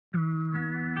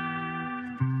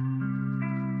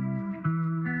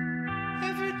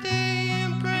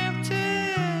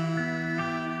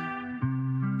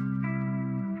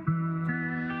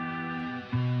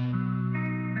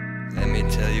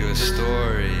a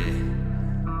story,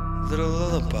 little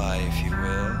lullaby, if you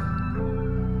will.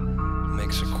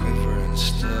 Makes her quiver and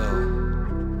still.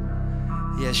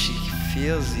 Yeah, she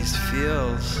feels these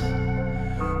feels.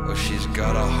 Oh, she's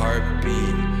got a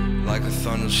heartbeat like a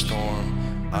thunderstorm.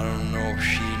 I don't know if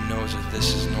she knows that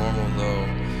this is normal though.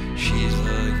 She's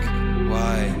like,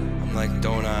 why? I'm like,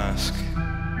 don't ask.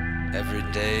 Every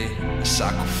day, a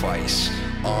sacrifice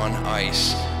on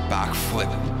ice,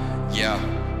 backflip. Yeah,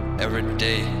 every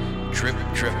day, drip,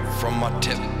 drip from my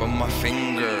tip of my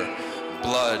finger.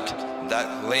 Blood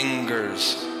that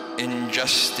lingers,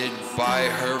 ingested by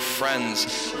her friends.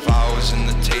 Vows in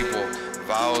the table,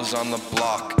 vows on the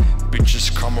block.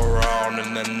 Bitches come around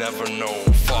and they never know,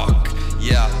 fuck.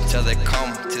 Yeah, till they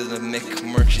come to the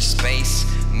McMurchy space.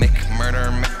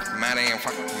 McMurder, McMatty,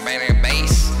 fuck, Matty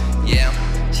bass. Yeah,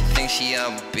 she thinks she a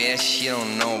bitch, she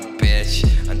don't know, bitch.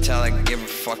 Until I give her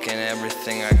fucking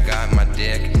everything I got in my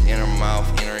dick, in her mouth,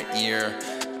 in her ear,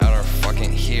 out her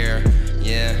fucking here.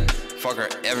 Yeah, fuck her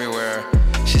everywhere.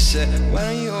 She said, why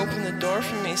don't you open the door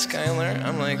for me, Skyler?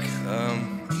 I'm like,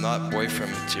 not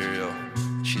boyfriend material.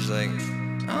 She's like,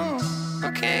 oh,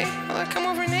 okay, well, I'll come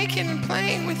over naked and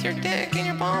play with your dick and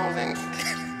your balls and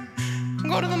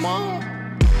go to the mall.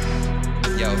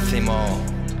 Yo, Thymol,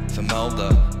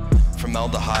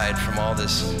 formaldehyde from all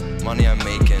this money I'm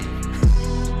making.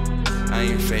 I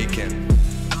ain't faking,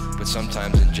 but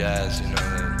sometimes in jazz, you know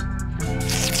that.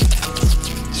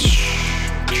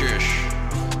 Cheers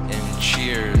and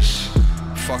cheers,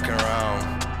 fucking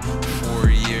around 4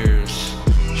 years.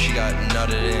 She got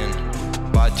nutted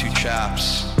in by two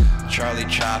chaps, Charlie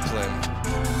Chaplin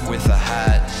with a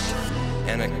hat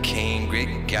and a cane.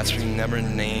 Great Gatsby never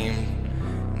named.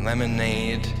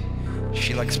 Lemonade.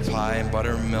 She likes pie and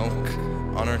buttermilk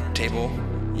on her table.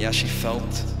 Yeah, she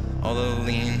felt all the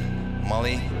lean.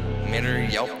 Molly made her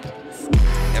yelp.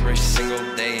 Every single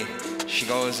day she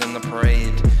goes in the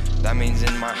parade. That means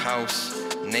in my house,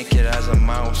 naked as a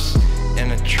mouse.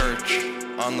 In a church,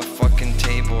 on the fucking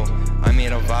table. I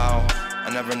made a vow, I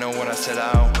never know what I said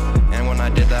out. And when I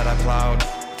did that I plowed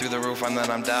through the roof and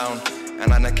then I'm down.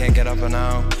 And I can't get up and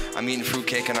now. I'm eating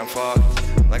fruitcake and I'm fucked.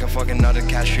 Like a fucking nutted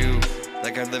cashew.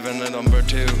 Like I live in a number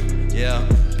 2. Yeah,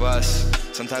 bus.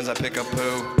 Sometimes I pick up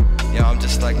poo. Yeah, I'm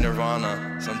just like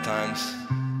Nirvana sometimes.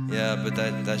 Yeah, but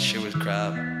that shit was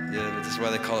crap. Yeah, but this is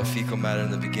why they call it fecal matter in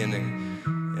the beginning.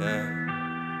 Yeah.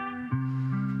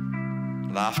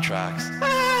 Laugh tracks.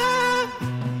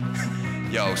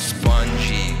 Yo,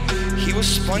 Spongy. He was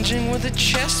sponging with a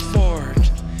chessboard.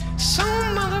 So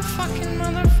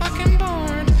motherfucking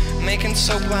bored. Making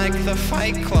soap like the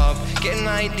Fight Club. Getting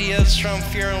ideas from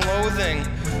Fear and Loathing.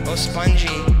 Oh,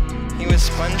 Spongy. He was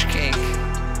sponge cake.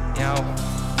 Yo,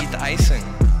 eat the icing.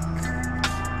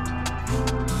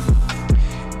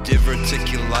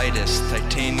 Diverticulitis,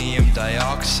 titanium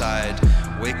dioxide.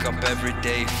 Wake up every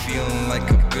day feeling like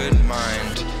a good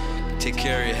mind. Take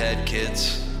care of your head,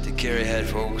 kids. Take care of your head,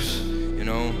 folks. You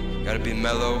know, gotta be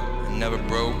mellow and never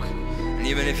broke. And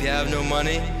even if you have no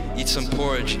money, eat some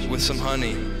porridge with some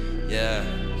honey. Yeah,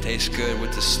 tastes good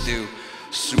with the stew.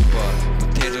 Super,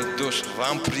 potato douche,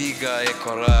 rampriga e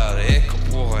corare, ecco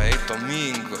porra, e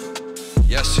domingo.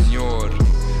 Yes, senor,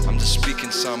 I'm just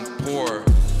speaking some poor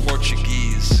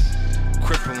Portuguese.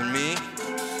 Crippling me,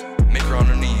 make her on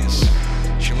her knees.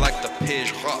 She liked the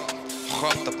peixe,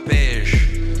 hot the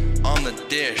peixe. On the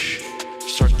dish,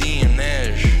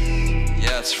 sardinhas.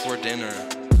 Yeah, it's for dinner.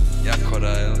 Yeah,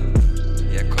 corail.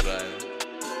 Yeah, corail.